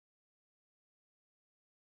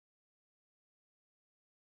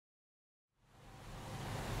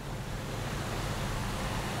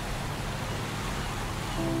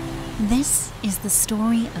This is the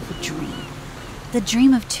story of a dream. The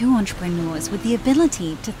dream of two entrepreneurs with the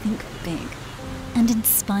ability to think big and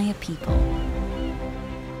inspire people.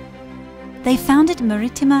 They founded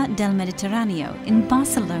Maritime del Mediterraneo in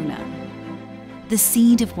Barcelona, the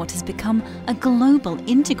seed of what has become a global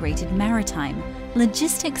integrated maritime,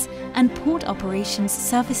 logistics and port operations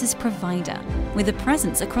services provider with a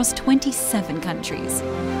presence across 27 countries.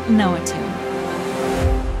 Noatum.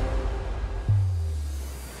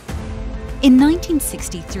 In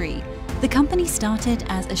 1963, the company started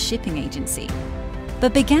as a shipping agency,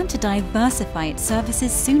 but began to diversify its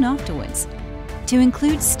services soon afterwards, to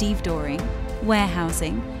include stevedoring,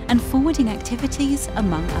 warehousing, and forwarding activities,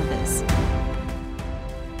 among others.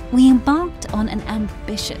 We embarked on an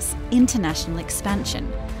ambitious international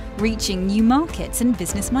expansion, reaching new markets and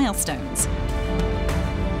business milestones.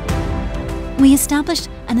 We established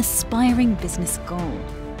an aspiring business goal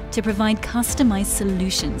to provide customized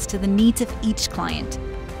solutions to the needs of each client,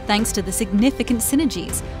 thanks to the significant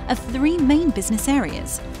synergies of three main business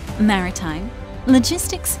areas: maritime,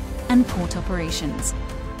 logistics, and port operations.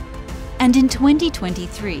 And in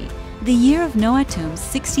 2023, the year of Noatum's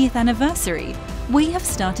 60th anniversary, we have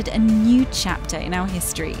started a new chapter in our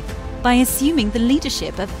history by assuming the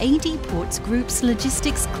leadership of AD Ports Group's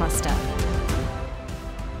logistics cluster.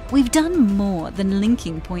 We've done more than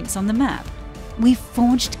linking points on the map. We've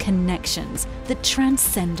forged connections that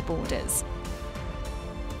transcend borders.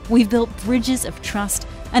 We've built bridges of trust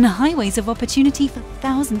and highways of opportunity for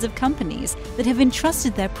thousands of companies that have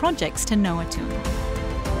entrusted their projects to Noatum.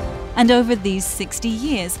 And over these 60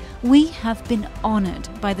 years, we have been honored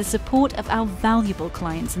by the support of our valuable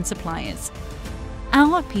clients and suppliers.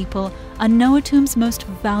 Our people are Noatum's most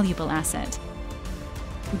valuable asset.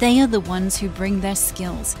 They are the ones who bring their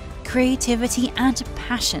skills, creativity, and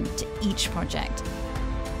passion to each project.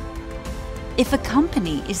 If a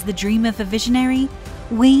company is the dream of a visionary,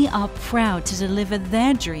 we are proud to deliver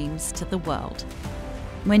their dreams to the world.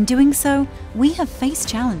 When doing so, we have faced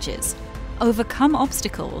challenges, overcome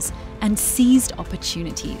obstacles, and seized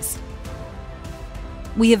opportunities.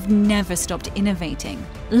 We have never stopped innovating,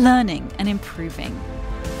 learning, and improving.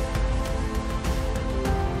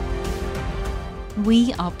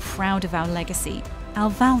 We are proud of our legacy, our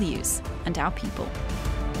values, and our people.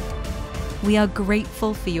 We are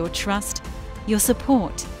grateful for your trust, your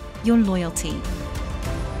support, your loyalty.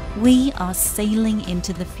 We are sailing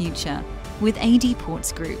into the future with AD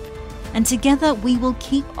Ports Group, and together we will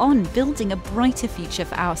keep on building a brighter future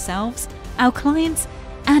for ourselves, our clients,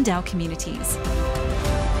 and our communities.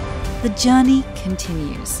 The journey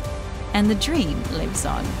continues, and the dream lives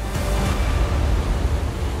on.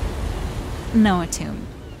 Noatum,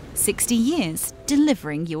 60 years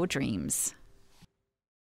delivering your dreams.